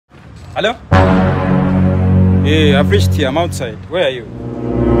Hello? Yeah, I've reached here. I'm outside. Where are you?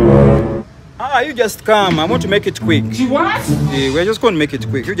 You just come. I want to make it quick. What? Yeah, we're just going to make it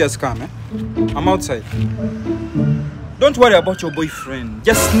quick. You just come, eh? I'm outside. Don't worry about your boyfriend.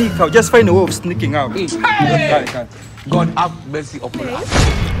 Just sneak out. Just find a way of sneaking out. Hey! God have mercy upon us.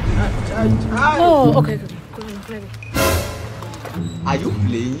 Oh, okay. Are you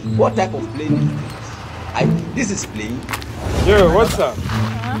playing? What type of playing is this? This is playing. Yo, what's up?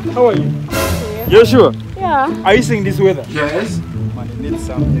 How are you? You sure? Yeah. Are you seeing this weather? Yes. Man, you need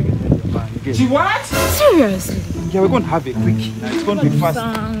something. What? Seriously? Yeah, we're going to have a quick. It's going to be fast.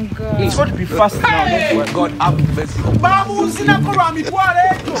 It's going to be fast now. Don't worry. God have mercy upon us.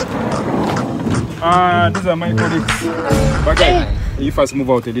 These are my colleagues. But guys, you first move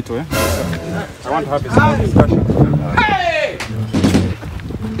out a little, eh? I want to have a small discussion. Hey!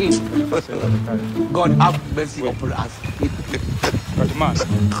 God have mercy upon us. But man,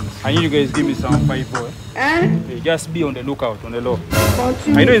 I need you guys to give me some five, boy. Okay, just be on the lookout, on the low.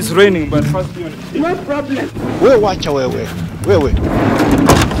 I know it's raining, but first be on the No problem. Where watch where? Where?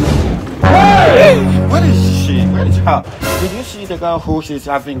 Hey! Where is she? Where is her? Did you see the girl who she's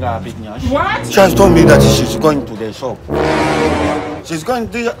having a big nyash? What? She has told me that she's going to the shop. She's going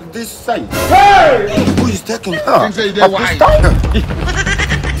to this side. Hey! Who is taking her?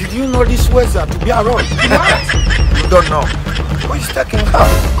 Did you know this weather to be around? What? You don't know. Who is taking her?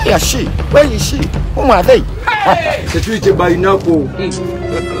 Where is she? Where is she? Whom are they? Hey! Security by now. God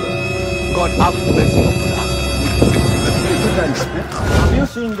have mercy upon us. Have you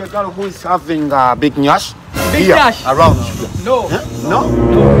seen the girl who is having a big nyash? Big Here, nyash? around here. No. Huh? No?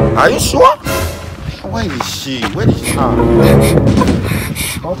 Are you sure? Where is she? Where is her?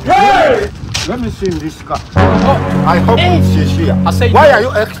 Hey! Let me see in this car. I hope she's here. I say Why no. are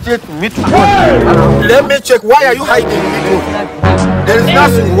you expecting me to go? Hey! Let me check. Why are you hiding me? There is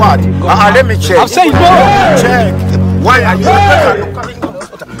nothing. What? Let me check. I'm saying no. Check. Why are you?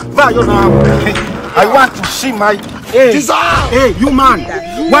 I want to see my. Hey, you man.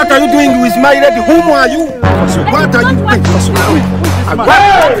 What are you doing with my lady? Whom are you? What are you doing? I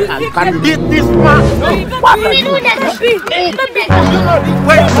can beat this man. What are you doing? Where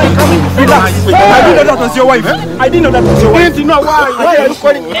are you coming from? I didn't know that was your wife. I didn't know that was your wife. You know why? Why are you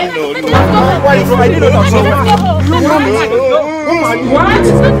calling me? Why are you from? I didn't know that was your wife. Whom are you?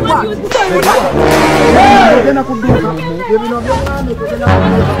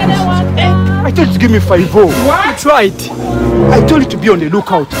 I told you to give me 5-0. What? Tried. I told you to be on the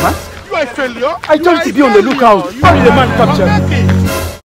lookout, man. You are a failure. I told you to be on the lookout. How did the man capture me?